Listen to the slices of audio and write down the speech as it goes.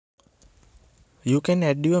You can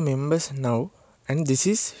add your members now, and this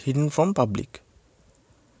is hidden from public.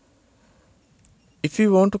 If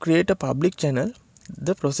you want to create a public channel,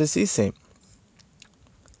 the process is same.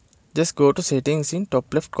 Just go to settings in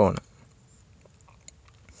top left corner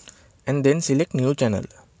and then select new channel.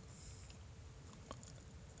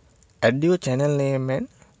 Add your channel name and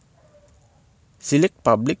select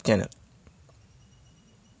public channel.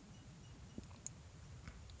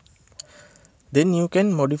 Then you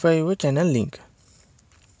can modify your channel link.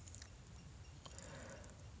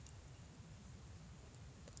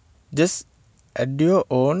 Just add your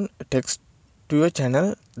own text to your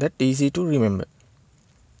channel that easy to remember.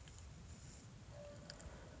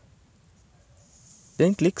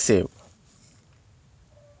 Then click save.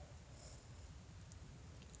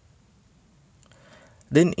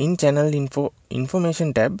 Then in channel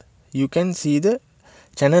information tab, you can see the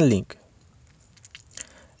channel link.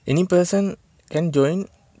 Any person can join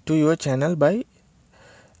to your channel by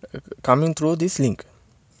coming through this link.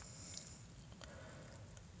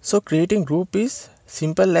 So creating group is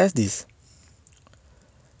simple as this.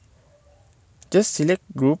 Just select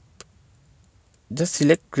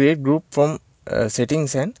create group from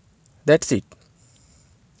settings, and that's it.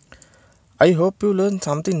 I hope you learned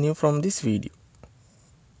something new from this video.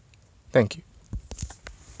 Thank you.